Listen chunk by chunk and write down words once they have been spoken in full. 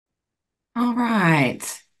All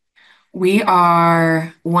right. We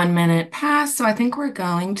are 1 minute past, so I think we're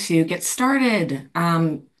going to get started.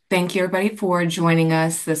 Thank you, everybody, for joining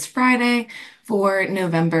us this Friday for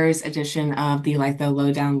November's edition of the Lytho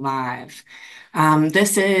Lowdown Live.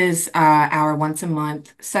 This is our once a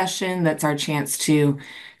month session. That's our chance to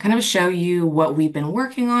kind of show you what we've been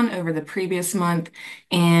working on over the previous month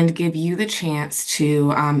and give you the chance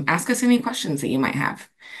to ask us any questions that you might have.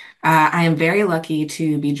 I am very lucky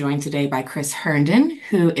to be joined today by Chris Herndon,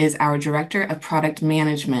 who is our Director of Product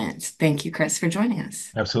Management. Thank you, Chris, for joining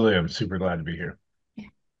us. Absolutely. I'm super glad to be here.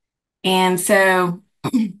 And so,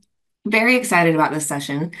 very excited about this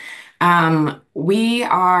session. We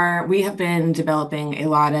have been developing a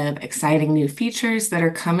lot of exciting new features that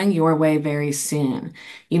are coming your way very soon.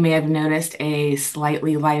 You may have noticed a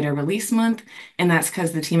slightly lighter release month, and that's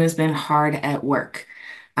because the team has been hard at work.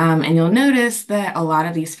 And you'll notice that a lot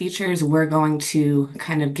of these features we're going to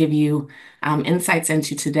kind of give you insights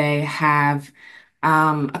into today have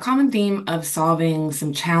a common theme of solving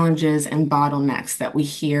some challenges and bottlenecks that we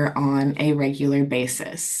hear on a regular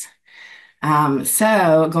basis.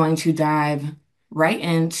 So going to dive right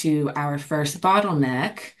into our first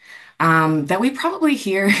bottleneck that we probably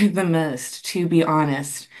hear the most, to be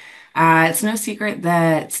honest. It's no secret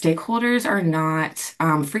that stakeholders are not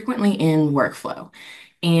frequently in workflow,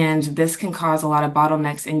 and this can cause a lot of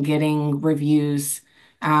bottlenecks in getting reviews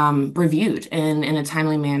reviewed in a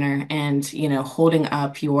timely manner and, holding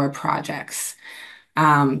up your projects.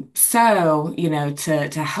 To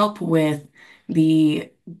help with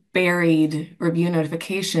the buried review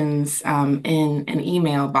notifications in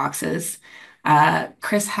email boxes,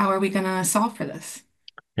 Chris, how are we going to solve for this?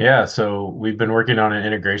 Yeah, so we've been working on an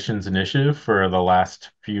integrations initiative for the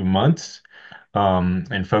last few months,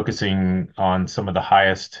 and focusing on some of the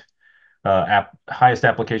highest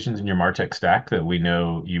applications in your MarTech stack that we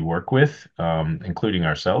know you work with, including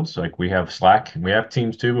ourselves. Like we have Slack, we have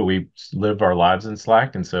Teams too, but we live our lives in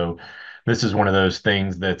Slack, and so this is one of those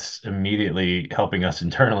things that's immediately helping us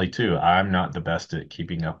internally too. I'm not the best at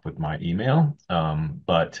keeping up with my email,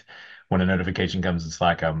 but when a notification comes in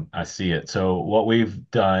Slack, I see it. So what we've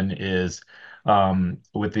done is,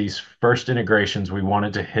 with these first integrations, we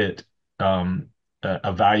wanted to hit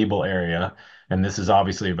a valuable area, and this is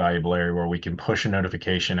obviously a valuable area where we can push a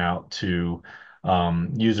notification out to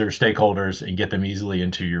user stakeholders and get them easily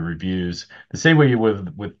into your reviews. The same way you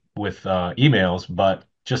would with emails, but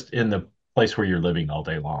just in the place where you're living all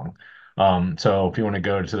day long. So if you want to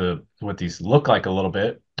go to what these look like a little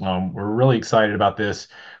bit, we're really excited about this.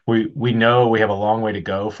 We know we have a long way to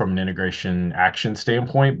go from an integration action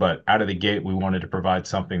standpoint, but out of the gate, we wanted to provide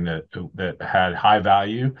something that had high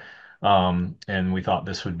value, and we thought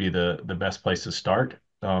this would be the best place to start.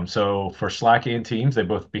 So for Slack and Teams, they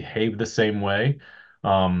both behave the same way.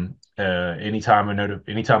 Anytime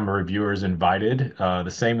a reviewer is invited,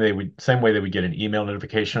 same way that we get an email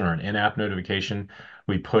notification or an in-app notification,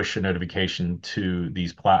 we push a notification to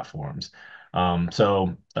these platforms.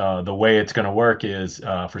 The way it's going to work is,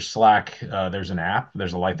 for Slack, there's a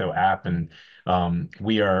Lytho app, and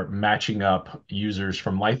we are matching up users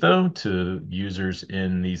from Lytho to users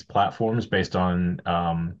in these platforms based on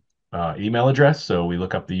email address. So we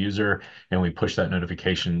look up the user and we push that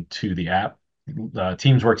notification to the app.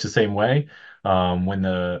 Teams works the same way. When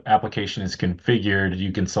the application is configured,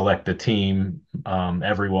 you can select the team,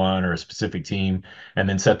 everyone, or a specific team, and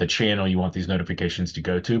then set the channel you want these notifications to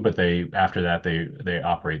go to. But after that they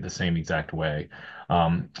operate the same exact way.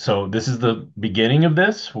 So this is the beginning of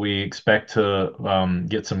this. We expect to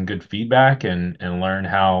get some good feedback and learn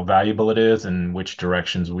how valuable it is and which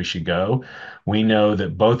directions we should go. We know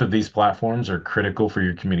that both of these platforms are critical for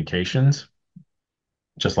your communications,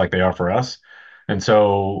 just like they are for us. And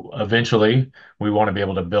so eventually we want to be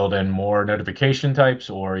able to build in more notification types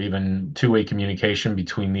or even two-way communication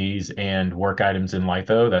between these and work items in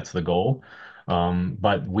Litho. That's the goal.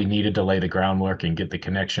 But we needed to lay the groundwork and get the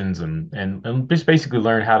connections and just basically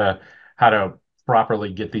learn how to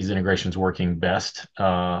properly get these integrations working best,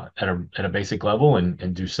 at a basic level,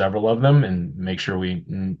 and do several of them and make sure we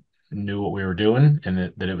knew what we were doing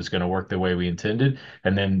and that it was going to work the way we intended.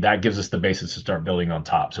 And then that gives us the basis to start building on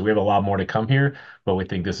top. So we have a lot more to come here, but we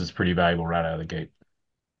think this is pretty valuable right out of the gate.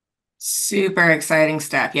 Super exciting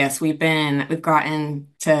stuff. Yes, we've gotten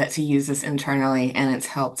to use this internally and it's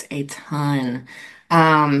helped a ton.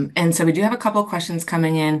 And so we do have a couple questions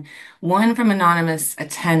coming in. One from anonymous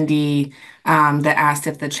attendee that asked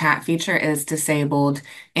if the chat feature is disabled,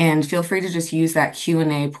 and feel free to just use that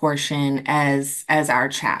Q&A portion as our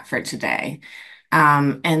chat for today.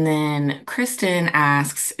 And then Kristen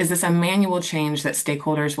asks, is this a manual change that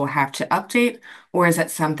stakeholders will have to update, or is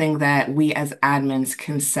it something that we as admins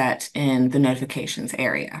can set in the notifications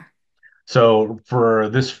area? So for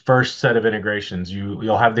this first set of integrations,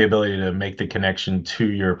 you'll have the ability to make the connection to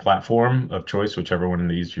your platform of choice, whichever one of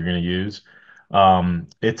these you're going to use.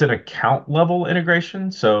 It's an account level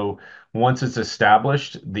integration. So once it's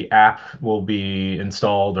established, the app will be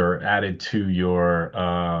installed or added to your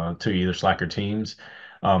to either Slack or Teams.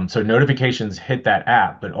 So notifications hit that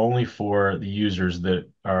app, but only for the users that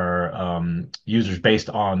are users based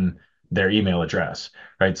on their email address,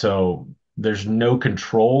 right? So there's no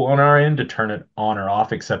control on our end to turn it on or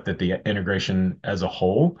off except that the integration as a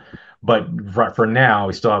whole. But for now,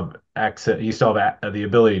 we still have access, you still have the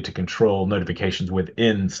ability to control notifications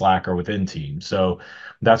within Slack or within Teams. So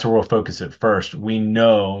that's where we'll focus it first. We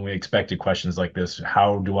know we expected questions like this.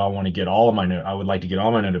 How do I want to get all of my I would like to get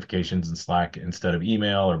all my notifications in Slack instead of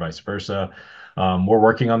email or vice versa. We're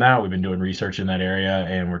working on that. We've been doing research in that area,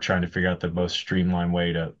 and we're trying to figure out the most streamlined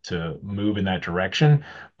way to move in that direction.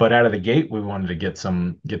 But out of the gate, we wanted to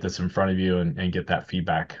get this in front of you and get that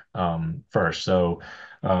feedback first. So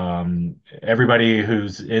everybody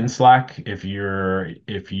who's in Slack, if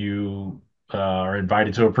you are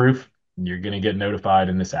invited to approve, you're going to get notified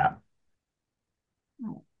in this app.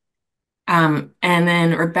 And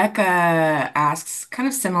then Rebecca asks, kind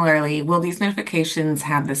of similarly, will these notifications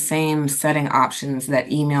have the same setting options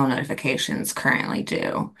that email notifications currently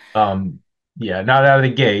do? Um, yeah, not out of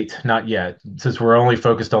the gate, not yet. Since we're only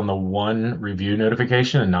focused on the one review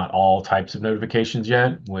notification and not all types of notifications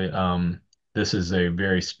yet, this is a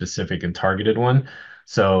very specific and targeted one.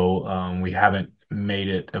 So we haven't made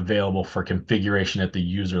it available for configuration at the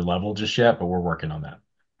user level just yet, but we're working on that.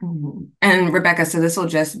 Mhm. And Rebecca, so this will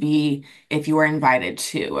just be if you are invited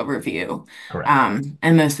to a review. Correct.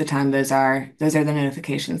 And most of the time those are the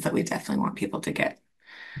notifications that we definitely want people to get.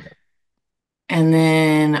 And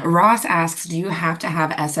then Ross asks, do you have to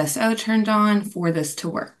have SSO turned on for this to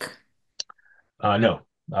work? No.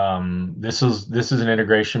 This is an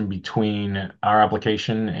integration between our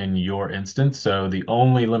application and your instance. So the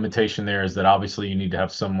only limitation there is that obviously you need to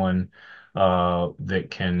have someone that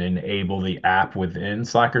can enable the app within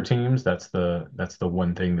Slack or Teams. That's the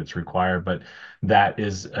one thing that's required, but that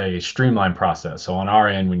is a streamlined process. So on our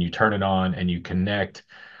end, when you turn it on and you connect,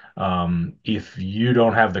 if you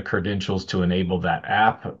don't have the credentials to enable that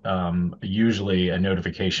app, usually a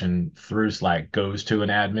notification through Slack goes to an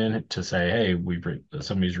admin to say, "Hey,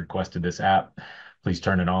 somebody's requested this app. Please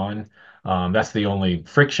turn it on." That's the only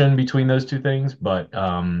friction between those two things, but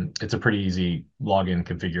it's a pretty easy login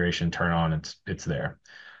configuration turn on. It's there.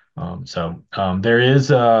 There is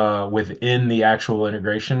within the actual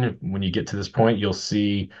integration, when you get to this point, you'll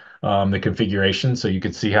see the configuration. So you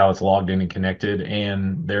can see how it's logged in and connected,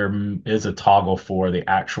 and there is a toggle for the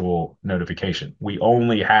actual notification. We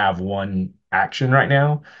only have one action right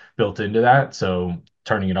now built into that. So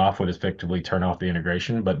turning it off would effectively turn off the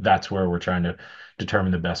integration, but that's where we're trying to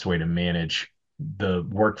determine the best way to manage the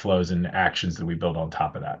workflows and actions that we build on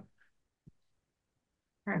top of that.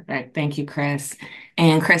 Perfect. Thank you, Chris.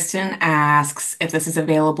 And Kristen asks if this is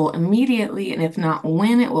available immediately and if not,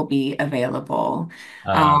 when it will be available.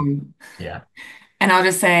 Um, Um, yeah. and I'll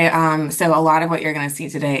just say, so a lot of what you're going to see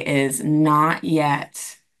today is not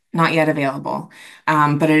yet available,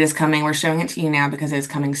 but it is coming. We're showing it to you now because it's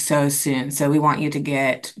coming so soon. So we want you to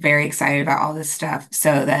get very excited about all this stuff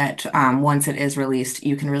so that once it is released,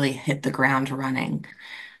 you can really hit the ground running.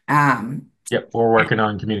 Um, Yep, we're working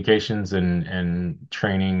on communications and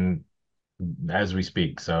training as we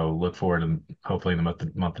speak. So look forward to hopefully in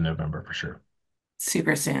the month of November for sure.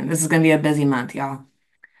 Super soon. This is going to be a busy month, y'all.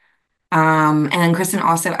 And then Kristen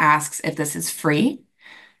also asks if this is free.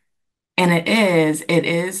 And it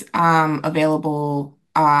is available.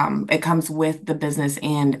 It comes with the business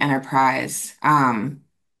and enterprise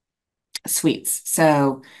suites.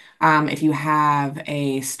 So if you have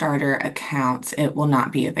a starter account, it will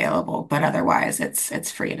not be available, but otherwise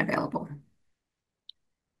it's free and available.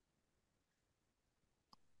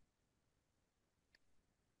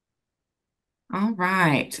 All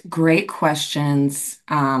right, great questions.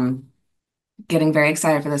 Getting very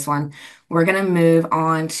excited for this one. We're going to move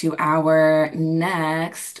on to our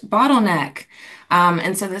next bottleneck.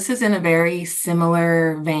 And so this is in a very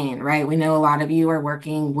similar vein, right? We know a lot of you are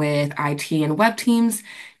working with IT and web teams,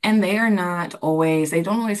 and they don't always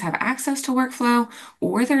have access to workflow,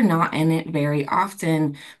 or they're not in it very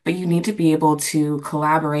often, but you need to be able to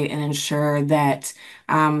collaborate and ensure that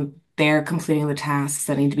they're completing the tasks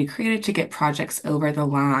that need to be created to get projects over the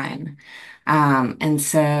line. And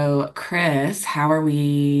so, Chris, how are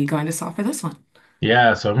we going to solve for this one?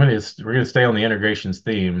 Yeah, so we're gonna stay on the integrations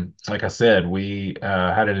theme. Like I said, we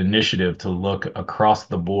had an initiative to look across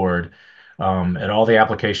the board at all the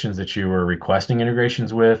applications that you were requesting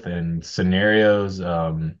integrations with and scenarios,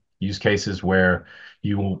 use cases where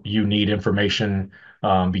you need information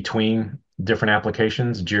between different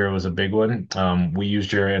applications. Jira was a big one. We use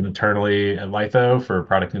Jira internally at Litho for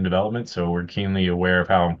product and development, so we're keenly aware of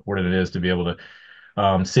how important it is to be able to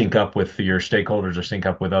sync up with your stakeholders or sync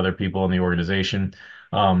up with other people in the organization.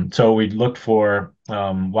 So we looked for,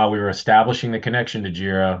 while we were establishing the connection to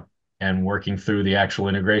Jira and working through the actual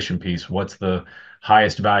integration piece, what's the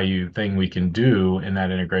highest value thing we can do in that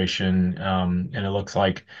integration? And it looks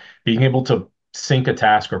like being able to sync a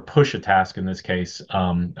task or push a task in this case,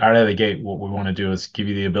 out of the gate, what we want to do is give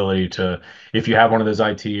you the ability to, if you have one of those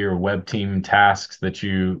IT or web team tasks that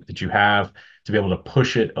you have, to be able to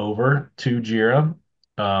push it over to Jira.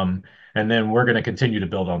 um, and then we're going to continue to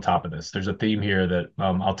build on top of this. There's a theme here that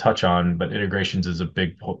I'll touch on, but integrations is a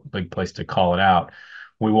big place to call it out.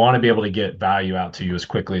 We want to be able to get value out to you as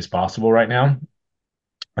quickly as possible right now.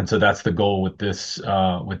 And so that's the goal with this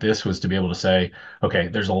was to be able to say, okay,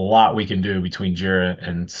 there's a lot we can do between Jira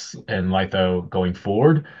and Litho going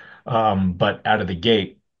forward. But out of the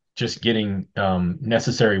gate, just getting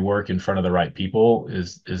necessary work in front of the right people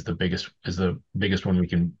is the biggest one we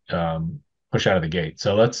can push out of the gate.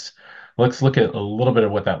 So let's look at a little bit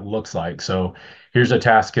of what that looks like. So here's a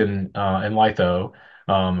task in Litho.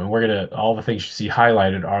 And we're gonna all the things you see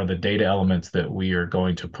highlighted are the data elements that we are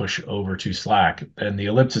going to push over to Slack. And the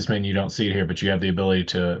ellipsis menu, you don't see it here, but you have the ability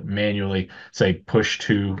to manually say push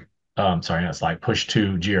to, sorry, not Slack, push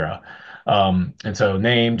to Jira. And so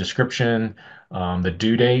name, description, the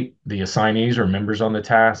due date, the assignees or members on the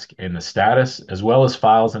task, and the status, as well as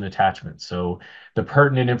files and attachments. So the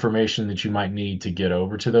pertinent information that you might need to get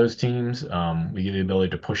over to those teams, we give you the ability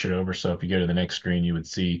to push it over. So if you go to the next screen, you would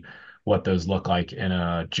see what those look like in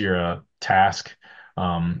a Jira task.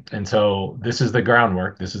 And so this is the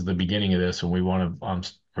groundwork. This is the beginning of this, and we want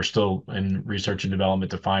to. We're still in research and development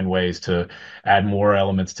to find ways to add more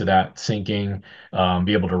elements to that syncing,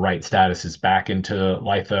 be able to write statuses back into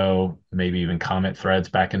Litho, maybe even comment threads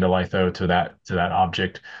back into Litho to that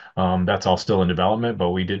object. That's all still in development,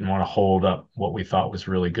 but we didn't want to hold up what we thought was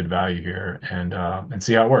really good value here and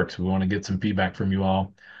see how it works. We want to get some feedback from you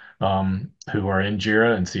all who are in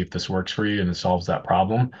Jira and see if this works for you and it solves that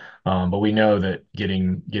problem. But we know that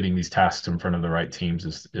getting these tasks in front of the right teams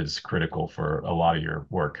is critical for a lot of your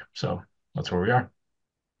work. So that's where we are.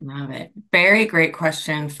 Love it. Very great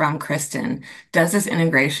question from Kristen. Does this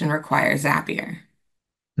integration require Zapier?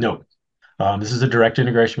 No, this is a direct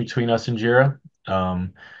integration between us and Jira.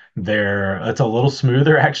 Um, it's a little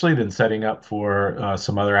smoother actually than setting up for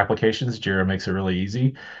some other applications. Jira makes it really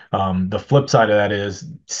easy. The flip side of that is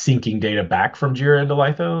syncing data back from Jira into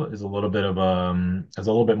Litho is a little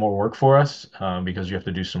bit more work for us because you have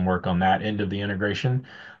to do some work on that end of the integration.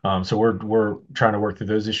 So we're trying to work through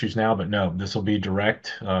those issues now. But no, this will be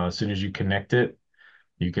direct. As soon as you connect it,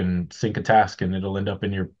 you can sync a task and it'll end up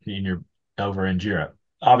in your over in Jira.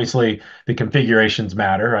 Obviously, the configurations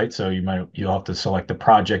matter, right? So you'll have to select the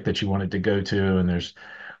project that you want it to go to,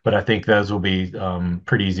 but I think those will be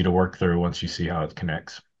pretty easy to work through once you see how it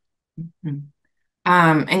connects. Mhm.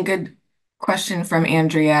 And good question from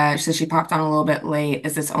Andrea. She says she popped on a little bit late.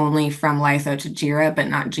 Is this only from Litho to Jira, but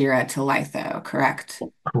not Jira to Litho, correct?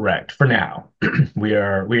 Correct. For now, we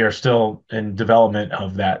are still in development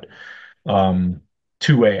of that um,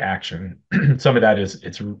 two-way action. Some of that is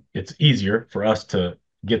it's easier for us to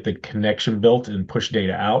get the connection built and push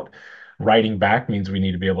data out. Writing back means we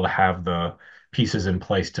need to be able to have the pieces in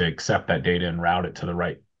place to accept that data and route it to the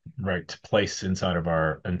right place inside of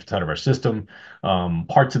our system.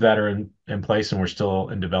 Parts of that are in place and we're still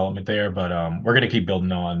in development there, but we're going to keep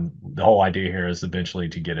building on. The whole idea here is eventually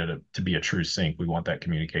to get it to be a true sync. We want that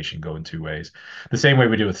communication going two ways, the same way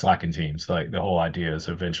we do with Slack and Teams. Like the whole idea is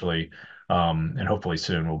eventually, and hopefully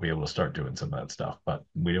soon we'll be able to start doing some of that stuff. But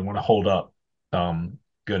we didn't want to hold up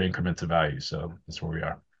good increments of value, so that's where we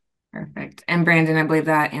are. Perfect. And Brandon, I believe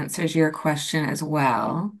that answers your question as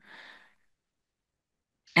well.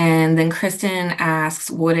 And then Kristen asks,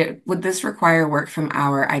 would this require work from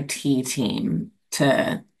our IT team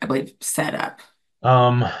to, I believe, set up?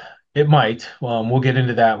 Um, it might. We'll get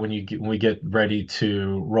into that when we get ready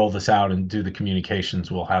to roll this out and do the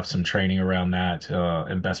communications. We'll have some training around that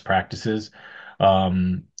and best practices.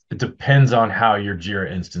 It depends on how your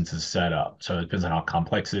Jira instance is set up. So it depends on how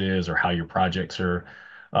complex it is or how your projects are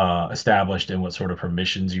established and what sort of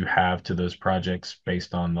permissions you have to those projects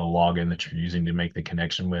based on the login that you're using to make the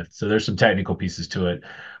connection with. So there's some technical pieces to it,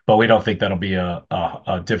 but we don't think that'll be a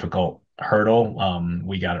difficult hurdle.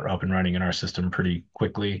 We got it up and running in our system pretty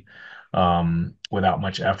quickly without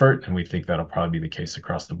much effort, and we think that'll probably be the case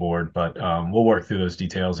across the board. But we'll work through those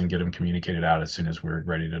details and get them communicated out as soon as we're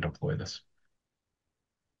ready to deploy this.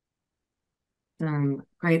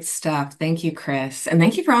 Great stuff. Thank you, Chris. And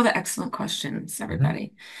thank you for all the excellent questions, Mhm.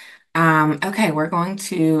 everybody. Okay, we're going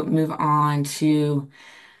to move on to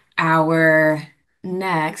our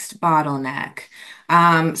next bottleneck.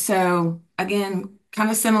 So again, kind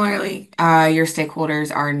of similarly, your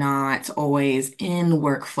stakeholders are not always in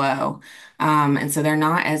workflow. And so they're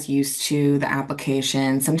not as used to the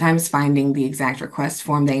application. Sometimes finding the exact request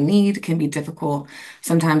form they need can be difficult.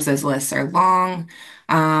 Sometimes those lists are long.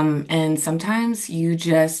 And sometimes you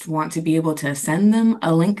just want to be able to send them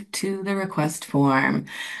a link to the request form,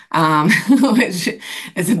 which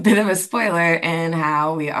is a bit of a spoiler in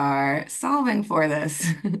how we are solving for this.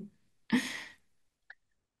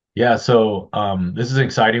 Yeah, so this is an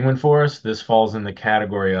exciting one for us. This falls in the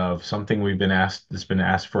category of something we've been asked, that's been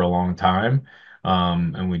asked for a long time,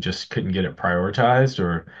 and we just couldn't get it prioritized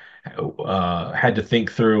or had to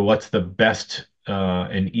think through what's the best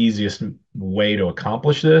and easiest way to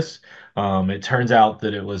accomplish this. It turns out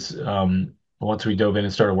that it was once we dove in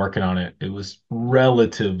and started working on it, it was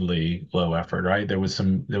relatively low effort, right? There was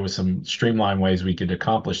some streamlined ways we could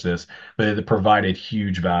accomplish this, but it provided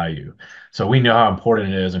huge value. So we know how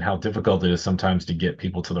important it is and how difficult it is sometimes to get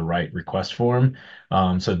people to the right request form.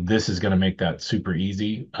 So this is going to make that super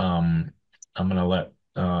easy. I'm going to let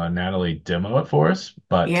Natalie demo it for us,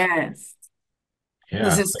 but Yes.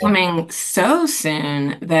 This yeah, is coming so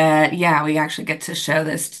soon that, yeah, we actually get to show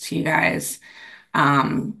this to you guys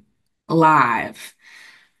um, live.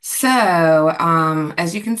 So,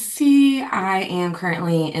 as you can see, I am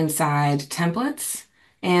currently inside templates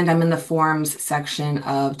and I'm in the forms section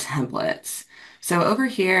of templates. So over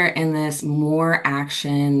here in this more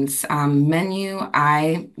actions menu,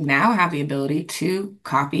 I now have the ability to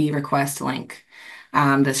copy request link.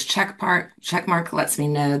 This check mark lets me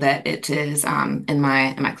know that it is in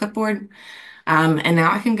my clipboard. And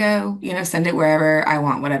now I can go, send it wherever I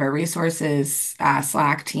want, whatever resources,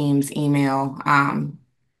 Slack, Teams, email. And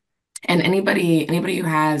anybody who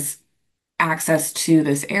has access to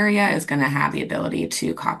this area is going to have the ability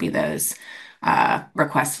to copy those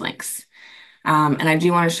request links. And I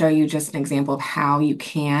do want to show you just an example of how you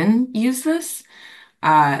can use this.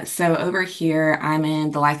 So over here, I'm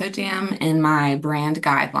in the Lytho Dam in my brand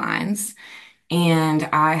guidelines. And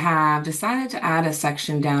I have decided to add a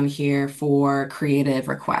section down here for creative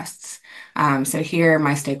requests. So here,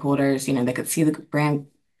 my stakeholders, they could see the brand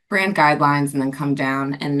guidelines and then come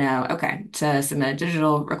down and know, okay, to submit a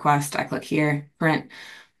digital request, I click here, print,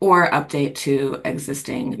 or update to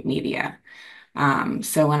existing media.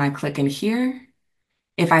 So when I click in here,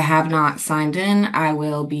 if I have not signed in, I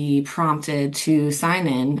will be prompted to sign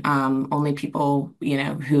in. Only people,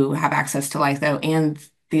 who have access to Litho and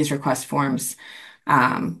these request forms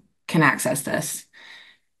can access this.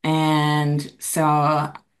 And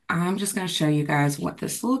so I'm just going to show you guys what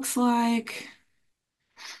this looks like.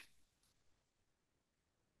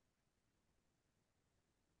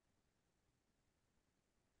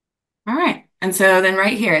 All right. And so then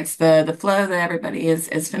right here, it's the flow that everybody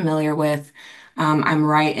is familiar with. I'm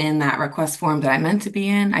right in that request form that I meant to be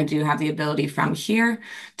in. I do have the ability from here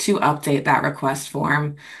to update that request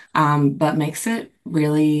form, but makes it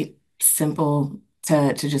really simple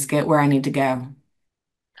to just get where I need to go.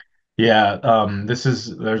 yeah, there's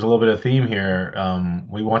a little bit of theme here.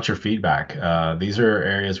 We want your feedback. These are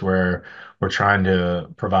areas where we're trying to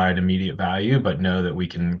provide immediate value, but know that we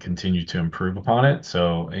can continue to improve upon it.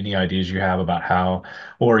 So any ideas you have about how,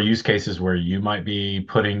 or use cases where you might be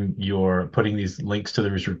putting these links to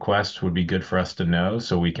these requests would be good for us to know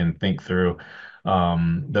so we can think through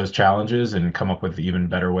those challenges and come up with even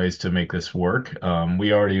better ways to make this work.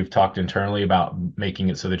 We already have talked internally about making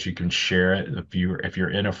it so that you can share it if you're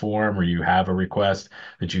in a forum or you have a request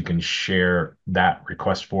that you can share that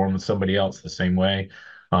request form with somebody else the same way.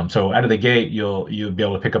 So out of the gate, you'll be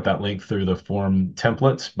able to pick up that link through the form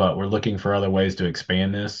templates, but we're looking for other ways to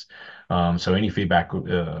expand this. So any feedback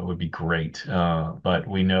would be great. But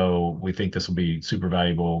we think this will be super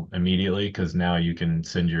valuable immediately because now you can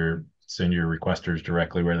send your requesters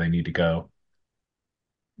directly where they need to go.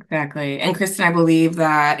 Exactly. And Kristen, I believe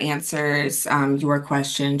that answers your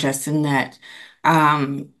question just in that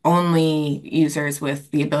only users with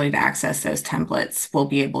the ability to access those templates will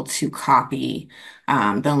be able to copy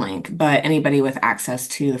the link, but anybody with access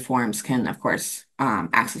to the forms can, of course,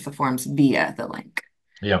 access the forms via the link.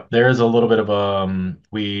 Yeah, there is a little bit of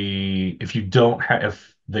we if you don't have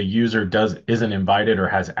if the user does isn't invited or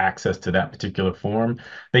has access to that particular form,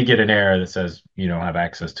 they get an error that says you don't have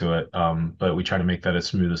access to it. But we try to make that as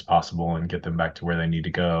smooth as possible and get them back to where they need to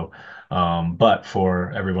go. But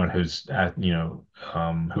for everyone who's at,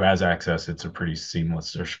 who has access, it's a pretty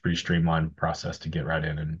seamless or pretty streamlined process to get right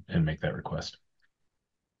in and make that request.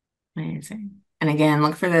 Amazing. And again,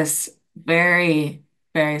 look for this very,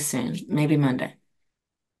 very soon, maybe Monday.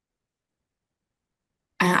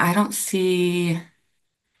 I don't see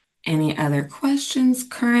any other questions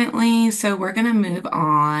currently, so we're going to move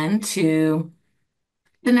on to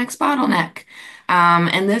the next bottleneck.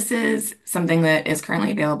 And this is something that is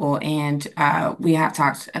currently available, and we have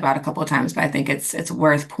talked about a couple of times, but I think it's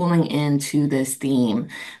worth pulling into this theme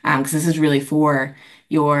because this is really for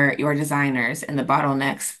your designers and the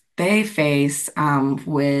bottlenecks they face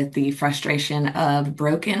with the frustration of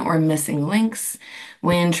broken or missing links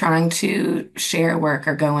when trying to share work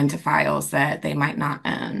or go into files that they might not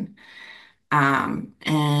own.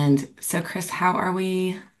 And so, Chris, how are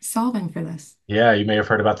we solving for this? Yeah, you may have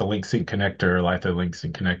heard about the link sync connector, Lytho link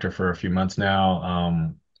sync connector for a few months now.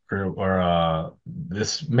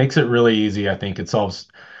 This makes it really easy. I think it solves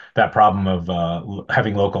that problem of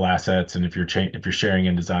having local assets, and if you're sharing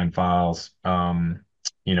InDesign files,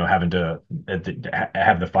 having to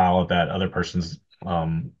have the file of that other person's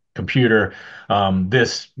computer.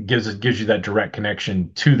 This gives you that direct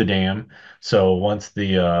connection to the dam. So once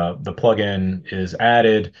the plugin is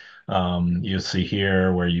added, you'll see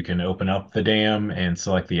here where you can open up the dam and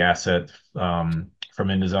select the asset from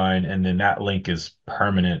InDesign, and then that link is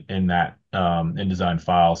permanent in that InDesign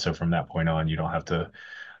file. So from that point on, you don't have to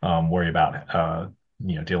worry about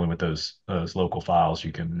dealing with those local files.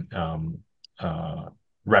 You can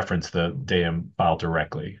reference the dam file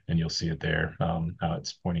directly, and you'll see it there how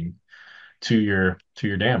it's pointing to your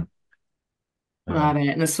dam. Uh, Love it.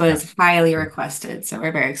 And this yeah. was highly requested, so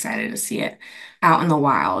we're very excited to see it out in the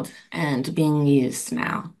wild and being used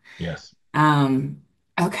now. Yes. Um,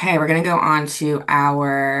 okay, we're gonna go on to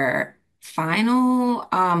our final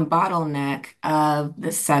bottleneck of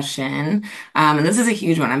the session. And this is a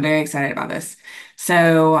huge one. I'm very excited about this.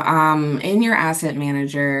 So, in your asset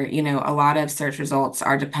manager, a lot of search results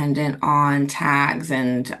are dependent on tags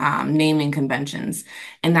and naming conventions,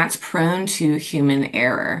 and that's prone to human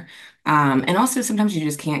error. And also, sometimes you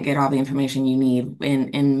just can't get all the information you need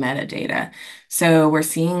in metadata. So we're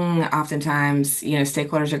seeing oftentimes,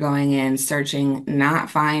 stakeholders are going in, searching,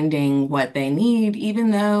 not finding what they need,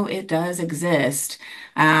 even though it does exist,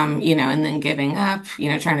 and then giving up,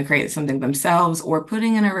 trying to create something themselves or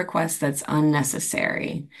putting in a request that's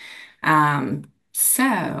unnecessary.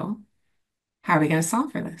 So how are we going to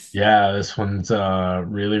solve for this? Yeah, this one's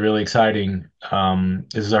really, really exciting.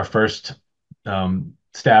 This is our first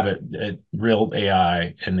stab at real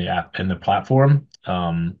AI in the app in the platform.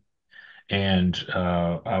 And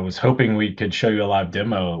I was hoping we could show you a live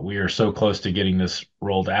demo. We are so close to getting this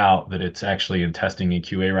rolled out that it's actually in testing in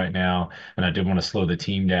QA right now. And I did want to slow the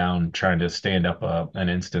team down trying to stand up an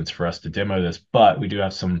instance for us to demo this. But we do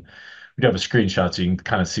have a screenshot so you can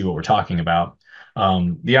kind of see what we're talking about.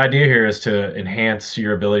 The idea here is to enhance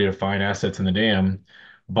your ability to find assets in the dam,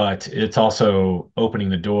 but it's also opening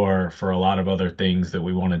the door for a lot of other things that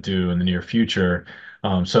we want to do in the near future.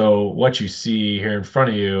 So what you see here in front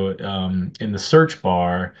of you in the search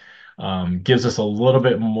bar gives you a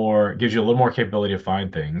little more capability to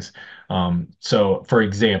find things. So for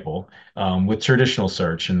example, with traditional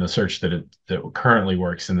search and the search that currently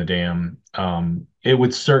works in the dam, it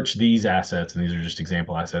would search these assets, and these are just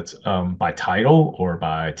example assets, by title or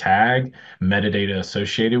by tag, metadata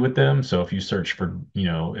associated with them. So if you search for,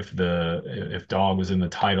 if dog was in the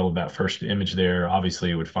title of that first image there,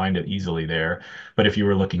 obviously it would find it easily there. But if you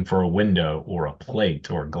were looking for a window or a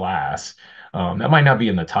plate or glass, that might not be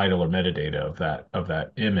in the title or metadata of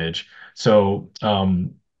that image. So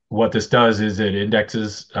what this does is it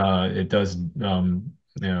does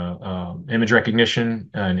image recognition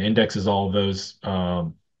and indexes all of those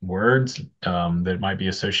words that might be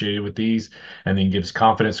associated with these, and then gives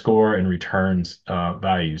confidence score and returns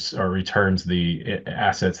values or returns the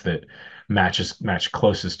assets that match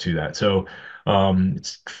closest to that. So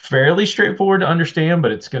it's fairly straightforward to understand,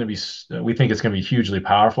 but we think it's going to be hugely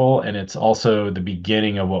powerful, and it's also the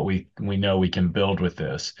beginning of what we know we can build with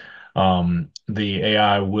this. the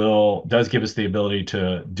AI will does give us the ability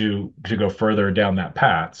to go further down that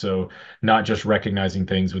path. So not just recognizing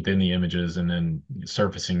things within the images and then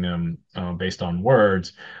surfacing them based on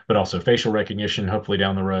words, but also facial recognition, hopefully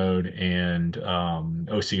down the road, and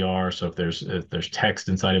OCR. So if there's text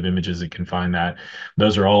inside of images, it can find that.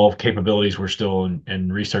 Those are all capabilities we're still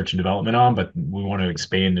in research and development on, but we want to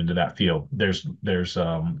expand into that field. There's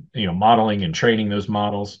modeling and training those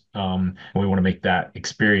models, and we want to make that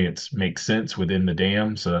experience make sense within the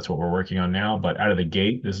dam. So that's what we're working on now. But out of the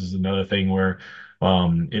gate, this is another thing where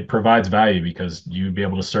it provides value because you'd be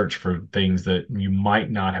able to search for things that you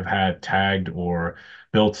might not have had tagged or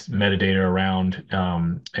built metadata around,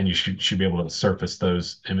 and you should be able to surface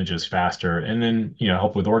those images faster, and then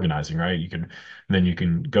help with organizing, right? You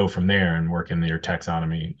can go from there and work in your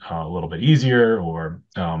taxonomy a little bit easier, or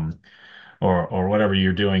whatever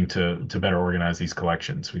you're doing to better organize these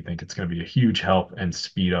collections. We think it's going to be a huge help and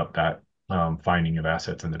speed up that finding of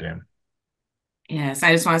assets in the dam. Yes,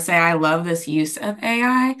 I just want to say I love this use of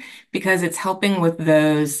AI because it's helping with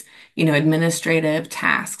those, administrative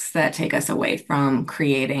tasks that take us away from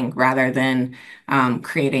creating rather than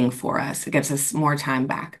creating for us. It gives us more time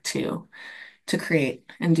back to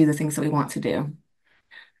create and do the things that we want to do.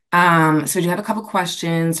 So we do have a couple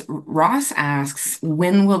questions. Ross asks,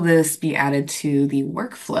 when will this be added to the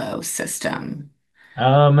workflow system?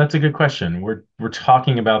 That's a good question. We're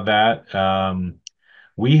talking about that.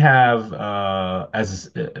 We have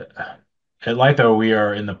as at Lytho, we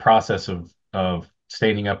are in the process of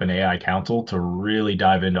standing up an AI council to really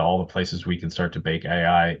dive into all the places we can start to bake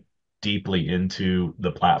AI deeply into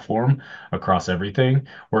the platform across everything.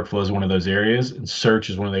 Workflow is one of those areas, and search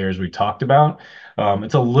is one of the areas we talked about.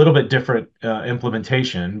 It's a little bit different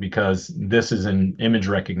implementation because this is an image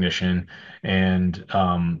recognition and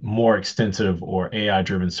more extensive or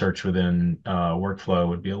AI-driven search within workflow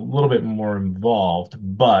would be a little bit more involved,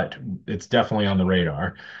 but it's definitely on the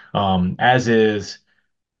radar. As is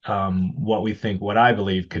what I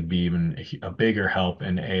believe could be even a bigger help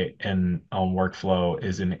in workflow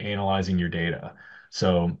is in analyzing your data.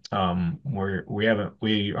 So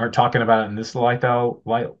we aren't talking about it in this Litho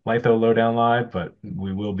Lowdown Live, but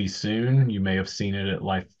we will be soon. You may have seen it at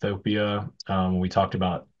Lithopia. We talked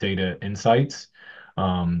about data insights.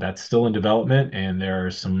 That's still in development, and there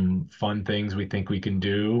are some fun things we think we can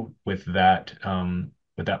do with that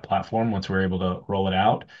platform once we're able to roll it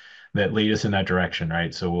out that lead us in that direction,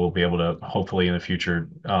 right? So we'll be able to hopefully in the future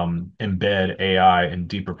embed AI in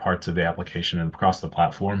deeper parts of the application and across the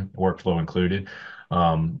platform, workflow included.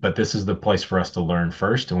 But this is the place for us to learn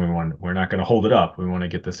first, and we're not going to hold it up. We want to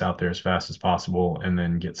get this out there as fast as possible, and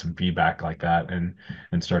then get some feedback like that, and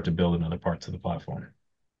start to build in other parts of the platform.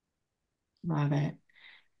 Love it.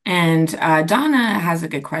 And Donna has a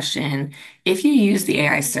good question. If you use the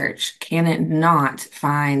AI search, can it not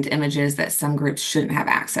find images that some groups shouldn't have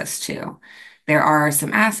access to? There are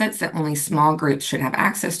some assets that only small groups should have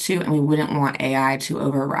access to, and we wouldn't want AI to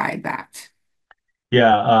override that.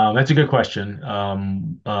 Yeah, that's a good question,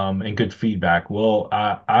 and good feedback. Well,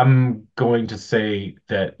 I'm going to say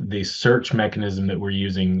that the search mechanism that we're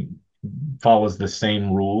using follows the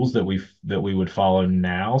same rules that we would follow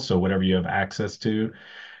now. So whatever you have access to,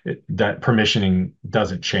 that permissioning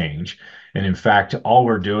doesn't change. And in fact, all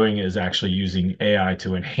we're doing is actually using AI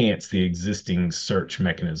to enhance the existing search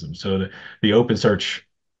mechanism. So the open search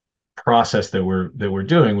process that we're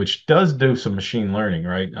doing, which does do some machine learning,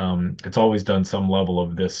 right? It's always done some level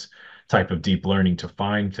of this type of deep learning to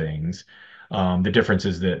find things. The difference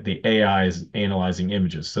is that the AI is analyzing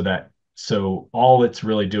images, so all it's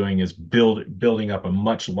really doing is building up a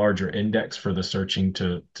much larger index for the searching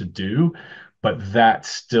to do, but that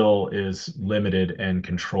still is limited and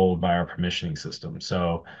controlled by our permissioning system.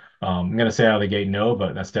 So I'm going to say out of the gate no,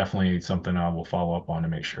 but that's definitely something I will follow up on to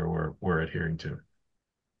make sure we're adhering to.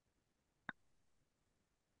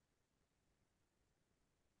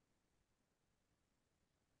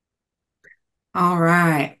 All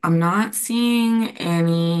right. I'm not seeing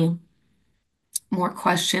any more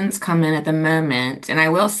questions come in at the moment. And I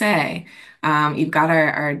will say, you've got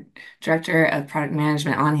our director of product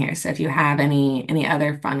management on here. So if you have any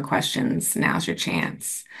other fun questions, now's your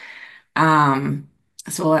chance. Um,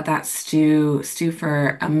 so we'll let that stew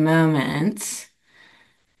for a moment.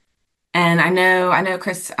 And I know,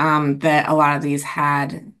 Chris, that a lot of these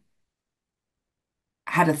had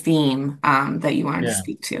a theme that you wanted to Yeah.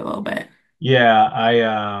 speak to a little bit.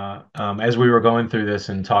 Yeah, as we were going through this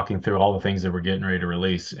and talking through all the things that we're getting ready to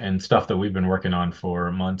release and stuff that we've been working on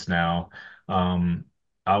for months now, um,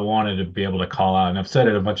 I wanted to be able to call out, and I've said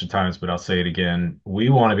it a bunch of times, but I'll say it again. We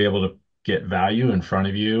want to be able to get value in front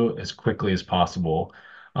of you as quickly as possible.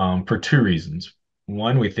 for two reasons.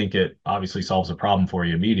 One, we think it obviously solves a problem for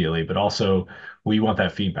you immediately, but also we want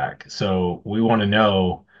that feedback. So we want to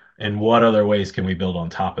know in what other ways can we build on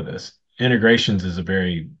top of this. Integrations is a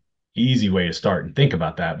very easy way to start and think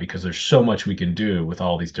about that because there's so much we can do with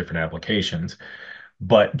all these different applications.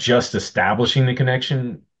 But just establishing the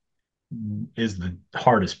connection is the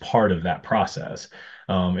hardest part of that process.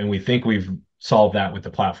 And we think we've solved that with the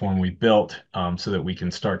platform we built so that we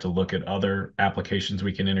can start to look at other applications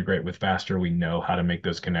we can integrate with faster. We know how to make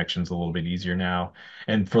those connections a little bit easier now.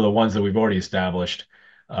 And for the ones that we've already established,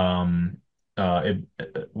 um,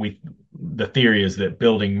 we the theory is that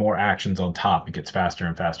building more actions on top, it gets faster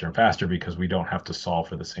and faster and faster because we don't have to solve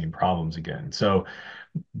for the same problems again. So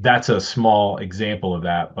that's a small example of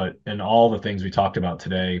that. But in all the things we talked about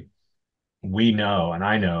today, we know, and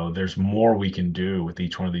I know there's more we can do with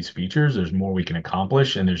each one of these features. There's more we can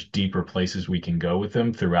accomplish, and there's deeper places we can go with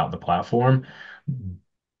them throughout the platform.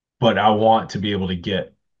 But I want to be able to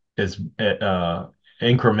get as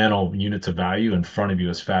incremental units of value in front of you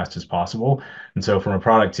as fast as possible. And so, from a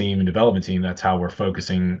product team and development team, that's how we're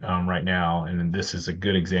focusing right now. And this is a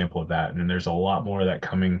good example of that. And there's a lot more of that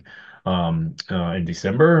coming in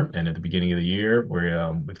December and at the beginning of the year.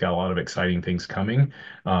 We've got a lot of exciting things coming,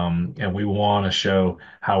 and we want to show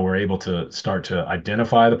how we're able to start to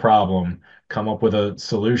identify the problem, come up with a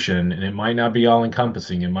solution, and it might not be all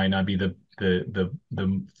encompassing. It might not be the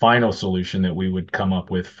final solution that we would come up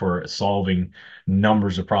with for solving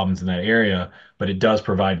numbers of problems in that area, but it does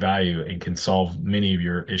provide value and can solve many of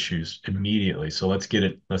your issues immediately. So let's get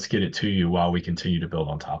it to you while we continue to build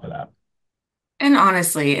on top of that. And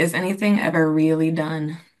honestly, is anything ever really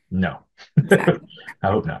done? No. Exactly. I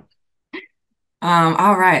hope not.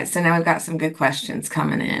 All right, so now we've got some good questions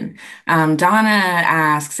coming in. Donna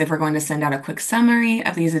asks if we're going to send out a quick summary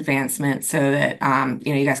of these advancements so that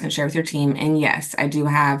you guys can share with your team. And yes, I do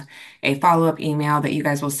have a follow-up email that you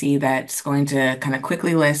guys will see that's going to kind of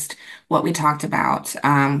quickly list what we talked about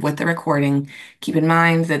with the recording. Keep in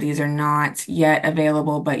mind that these are not yet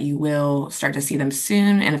available, but you will start to see them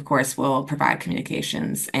soon. And of course, we'll provide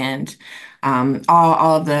communications and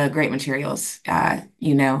all of the great materials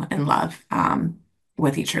you know and love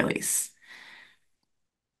with each release.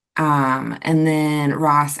 And then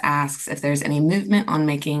Ross asks if there's any movement on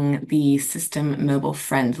making the system mobile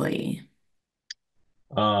friendly.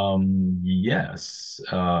 Yes,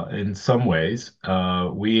 in some ways.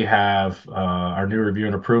 We have our new review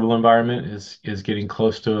and approval environment is getting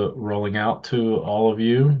close to rolling out to all of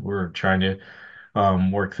you. We're trying to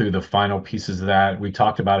work through the final pieces of that. We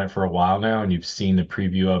talked about it for a while now, and you've seen the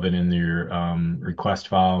preview of it in your request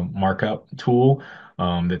file markup tool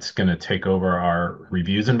that's going to take over our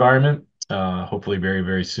reviews environment, hopefully very,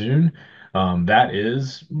 very soon. That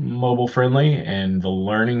is mobile friendly, and the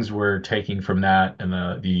learnings we're taking from that and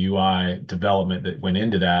the UI development that went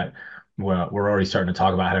into that, well, we're already starting to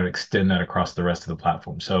talk about how to extend that across the rest of the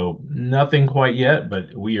platform. So nothing quite yet,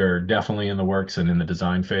 but we are definitely in the works and in the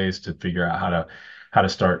design phase to figure out how to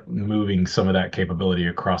start moving some of that capability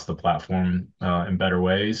across the platform in better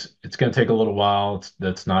ways. It's going to take a little while.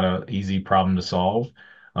 That's not an easy problem to solve,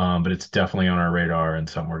 but it's definitely on our radar and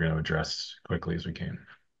something we're going to address quickly as we can.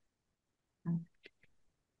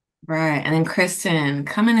 Right. And then Kristen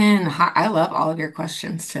coming in hot. I love all of your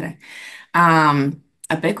questions today.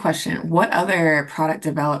 A big question. What other product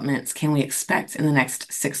developments can we expect in the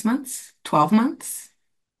next 6 months, 12 months?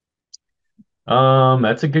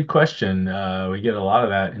 That's a good question. We get a lot of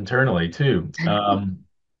that internally too. It's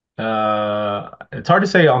hard to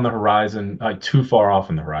say on the horizon, like too far off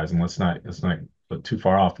in the horizon. Let's not put too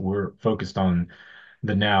far off. We're focused on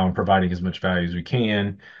the now and providing as much value as we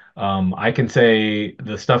can. I can say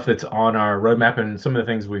the stuff that's on our roadmap and some of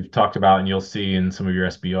the things we've talked about, and you'll see in some of your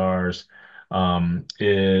SBRs,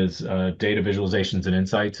 is data visualizations and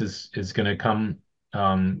insights is going to come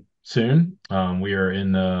soon. We are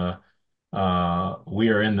in the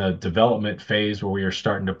development phase where we are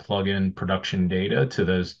starting to plug in production data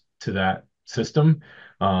to that system.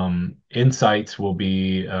 Insights will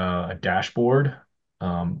be a dashboard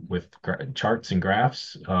with charts and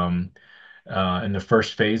graphs. In the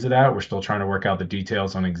first phase of that, we're still trying to work out the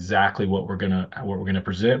details on exactly what we're gonna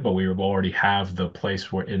present, but we already have the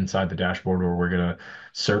place where inside the dashboard where we're gonna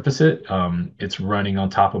surface it. It's running on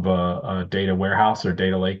top of a data warehouse or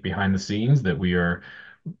data lake behind the scenes that we are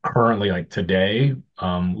currently like today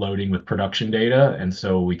loading with production data, and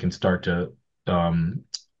so we can start to um,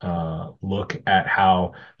 look at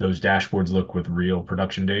how those dashboards look with real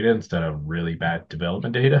production data instead of really bad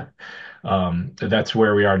development data. That's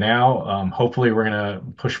where we are now. Hopefully, we're going to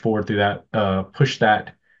push forward through that, push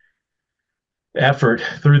that effort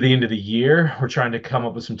through the end of the year. We're trying to come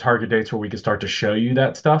up with some target dates where we can start to show you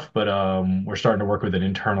that stuff, but we're starting to work with it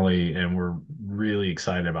internally, and we're really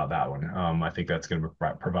excited about that one. I think that's going to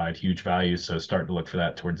provide huge value. So start to look for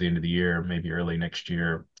that towards the end of the year, maybe early next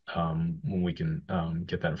year, when we can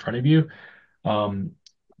get that in front of you. Um,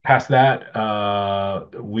 Past that,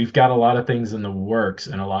 we've got a lot of things in the works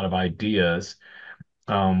and a lot of ideas.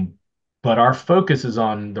 Um, but our focus is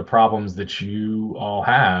on the problems that you all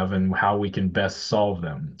have and how we can best solve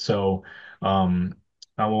them. So um,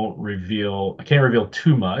 I can't reveal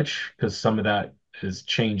too much because some of that is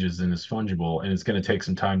changes and is fungible and it's going to take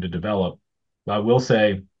some time to develop. But I will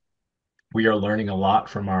say we are learning a lot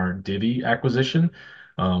from our Divi acquisition,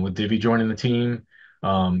 with Divi joining the team,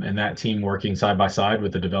 and that team working side by side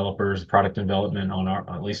with the developers, product development on our,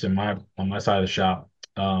 at least in my on my side of the shop,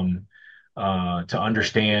 to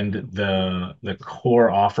understand the core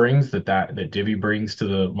offerings that Divi brings to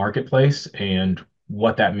the marketplace and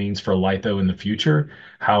what that means for Litho in the future,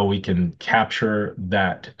 how we can capture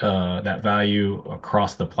that value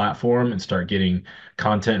across the platform and start getting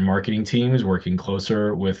content and marketing teams working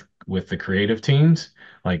closer with the creative teams.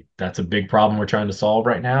 Like that's a big problem we're trying to solve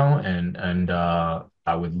right now, and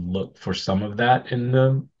I would look for some of that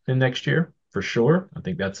in next year for sure. I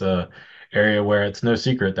think that's a area where it's no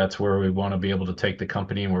secret that's where we want to be able to take the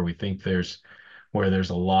company, and where we think there's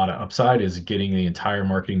a lot of upside is getting the entire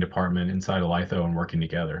marketing department inside of Litho and working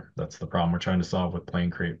together. That's the problem we're trying to solve with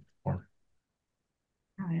Plain Create. Got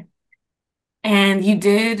it. And you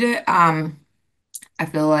did, I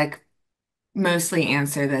feel like, mostly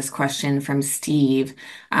answer this question from Steve,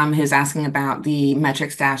 who's asking about the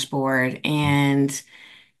metrics dashboard and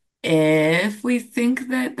if we think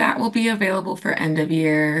that that will be available for end of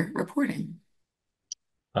year reporting.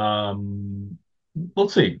 Um, we'll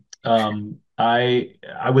see.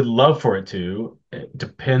 I would love for it to. It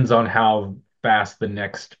depends on how fast the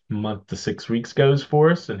next month to 6 weeks goes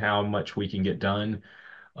for us and how much we can get done,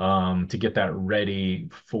 to get that ready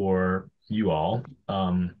for you all.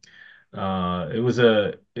 It was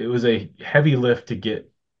a heavy lift to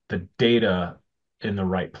get the data in the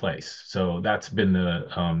right place. So that's been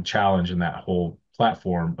the challenge in that whole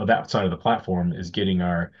platform, or that side of the platform, is getting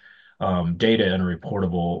our data in a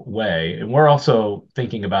reportable way. And we're also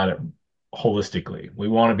thinking about it holistically. We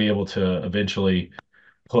want to be able to eventually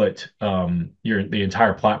put the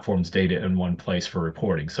entire platform's data in one place for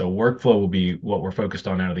reporting. So workflow will be what we're focused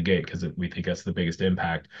on out of the gate because we think that's the biggest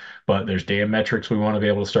impact. But there's data metrics we want to be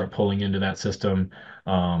able to start pulling into that system.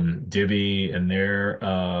 Divi and their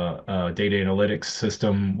data analytics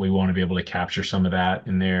system, we want to be able to capture some of that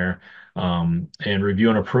in there. And review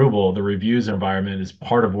and approval, the reviews environment is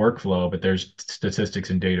part of workflow, but there's statistics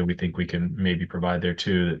and data we think we can maybe provide there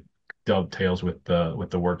too that dovetails with the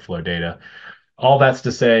workflow data. All that's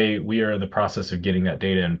to say, we are in the process of getting that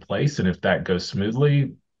data in place, and if that goes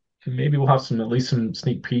smoothly, maybe we'll have at least some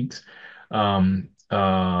sneak peeks. Um,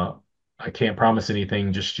 uh, I can't promise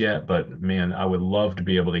anything just yet, but man, I would love to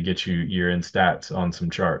be able to get you year-end stats on some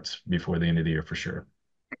charts before the end of the year for sure.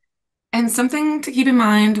 And something to keep in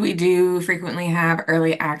mind, we do frequently have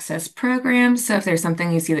early access programs. So if there's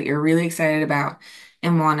something you see that you're really excited about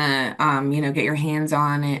and want to, get your hands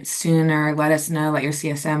on it sooner, let us know, let your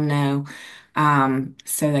CSM know,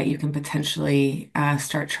 so that you can potentially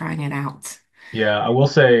start trying it out. Yeah, I will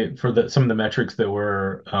say for some of the metrics that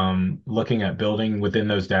we're looking at building within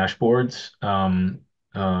those dashboards,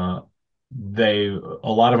 uh, a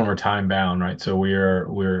lot of them are time bound, right? So we're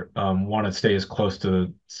want to stay as close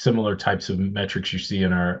to similar types of metrics you see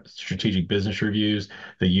in our strategic business reviews,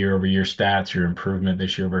 the year over year stats, your improvement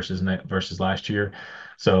this year versus last year.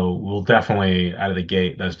 So we'll definitely out of the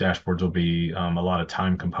gate, those dashboards will be a lot of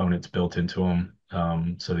time components built into them,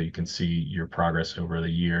 so that you can see your progress over the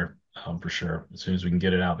year, for sure. As soon as we can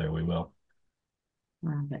get it out there, we will.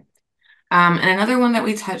 Love it. And another one that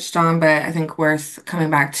we touched on, but I think worth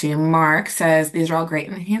coming back to, Mark says, these are all great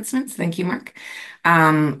enhancements. Thank you, Mark.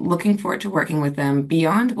 Looking forward to working with them.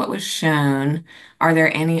 Beyond what was shown, are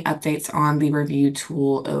there any updates on the review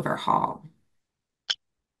tool overhaul?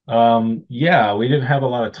 Yeah, we didn't have a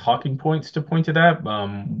lot of talking points to point to that.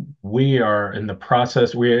 We are in the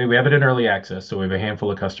process. We have it in early access, so we have a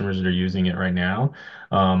handful of customers that are using it right now.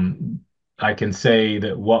 Um, I can say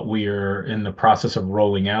that what we are in the process of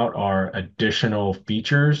rolling out are additional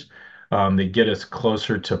features that get us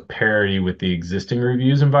closer to parity with the existing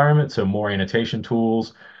reviews environment. So more annotation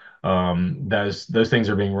tools. Those things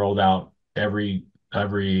are being rolled out every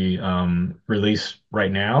release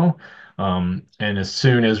right now. And as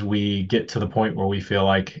soon as we get to the point where we feel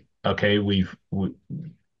like, okay, we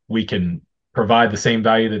can provide the same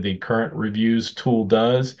value that the current reviews tool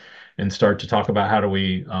does, and start to talk about how do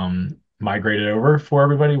we migrate it over for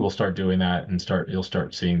everybody, we'll start doing that and you'll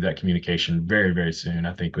start seeing that communication very, very soon.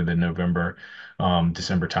 I think within November,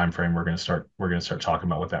 December timeframe, we're gonna start talking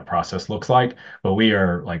about what that process looks like. But we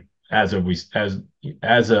are like as we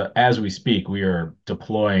speak, we are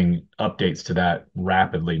deploying updates to that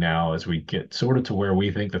rapidly now as we get sort of to where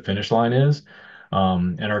we think the finish line is.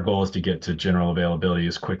 And our goal is to get to general availability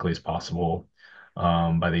as quickly as possible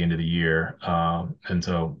by the end of the year. And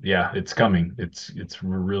so, yeah, it's coming. It's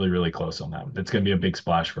really, really close on that. It's going to be a big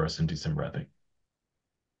splash for us in December, I think.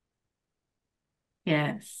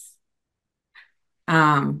 Yes.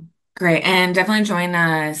 Great. And definitely join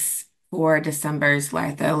us for December's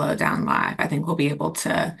Lytho Lowdown Live. I think we'll be able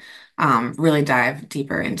to really dive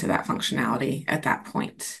deeper into that functionality at that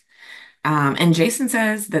point. And Jason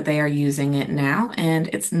says that they are using it now and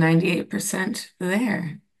it's 98%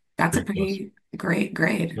 there. That's a Pretty close. pretty great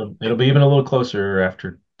grade. It'll be even a little closer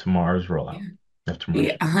after tomorrow's rollout. Yeah. After Be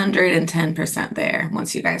tomorrow's. 110% there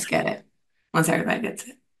once you guys get it, once everybody gets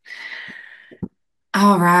it.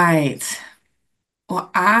 All right. Well,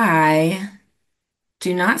 I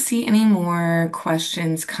do not see any more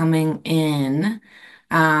questions coming in.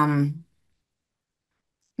 Um,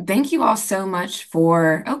 Thank you all so much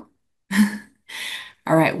for, oh,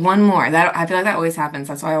 all right, one more. That I feel like that always happens.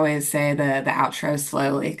 That's why I always say the outro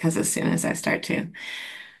slowly, because as soon as I start to.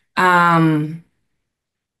 Um,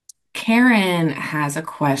 Karen has a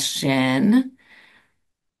question.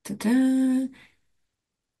 Da-da.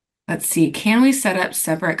 Let's see. Can we set up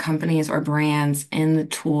separate companies or brands in the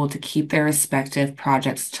tool to keep their respective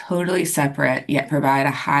projects totally separate, yet provide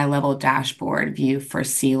a high-level dashboard view for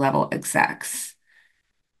C-level execs?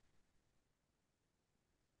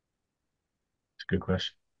 It's a good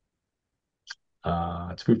question.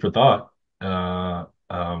 It's food for thought. Uh,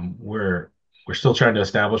 we're still trying to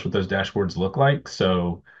establish what those dashboards look like.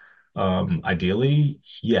 So ideally,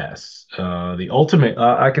 yes. The ultimate,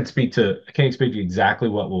 I can't speak to exactly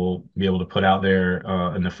what we'll be able to put out there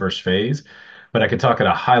in the first phase, but I can talk at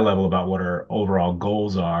a high level about what our overall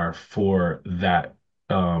goals are for that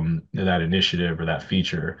initiative or that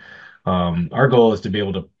feature. Our goal is to be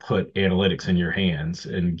able to put analytics in your hands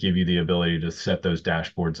and give you the ability to set those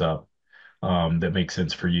dashboards up that makes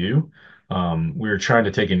sense for you. We're trying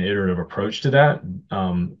to take an iterative approach to that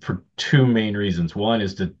for two main reasons. One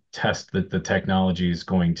is to test that the technology is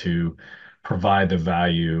going to provide the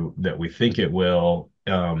value that we think it will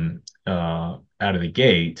out of the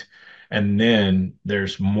gate. And then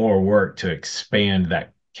there's more work to expand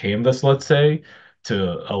that canvas, let's say,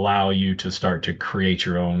 to allow you to start to create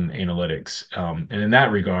your own analytics. And in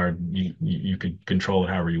that regard, you could control it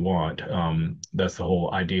however you want. That's the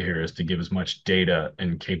whole idea here is to give as much data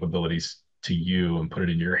and capabilities to you and put it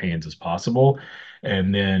in your hands as possible,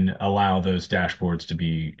 and then allow those dashboards to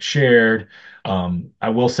be shared. I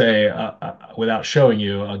will say, without showing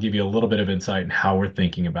you, I'll give you a little bit of insight in how we're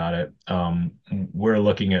thinking about it. We're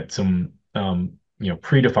looking at some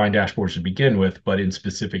predefined dashboards to begin with, but in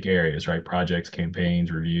specific areas, right? Projects,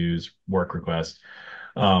 campaigns, reviews, work requests,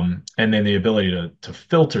 and then the ability to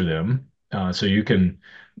filter them so you can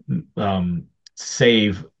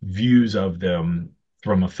save views of them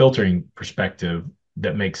from a filtering perspective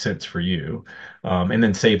that makes sense for you, and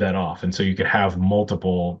then save that off. And so you could have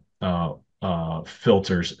multiple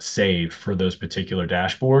filters saved for those particular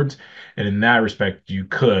dashboards. And in that respect, you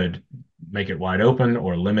could make it wide open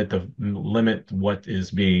or limit what is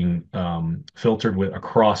being filtered with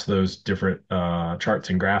across those different charts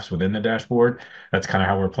and graphs within the dashboard. That's kind of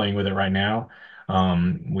how we're playing with it right now.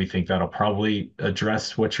 We think that'll probably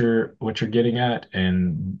address what you're getting at,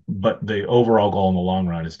 and but the overall goal in the long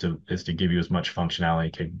run is to give you as much functionality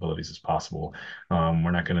and capabilities as possible.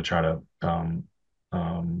 We're not going to try to um,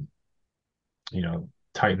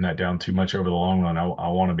 tighten that down too much over the long run. I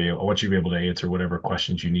want you to be able to answer whatever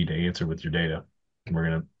questions you need to answer with your data.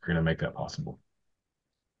 We're gonna make that possible.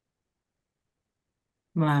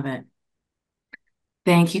 Love it.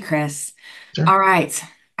 Thank you, Chris. Sure. All right.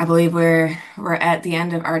 I believe we're at the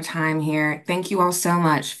end of our time here. Thank you all so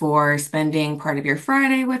much for spending part of your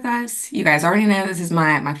Friday with us. You guys already know this is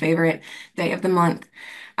my favorite day of the month.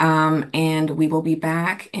 And we will be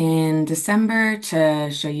back in December to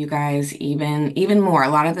show you guys even more. A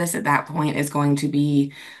lot of this at that point is going to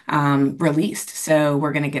be released. So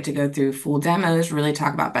we're going to get to go through full demos, really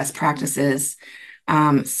talk about best practices.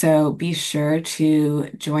 So be sure to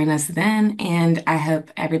join us then, and I hope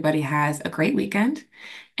everybody has a great weekend.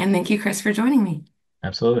 And thank you, Chris, for joining me.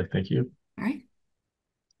 Absolutely. Thank you.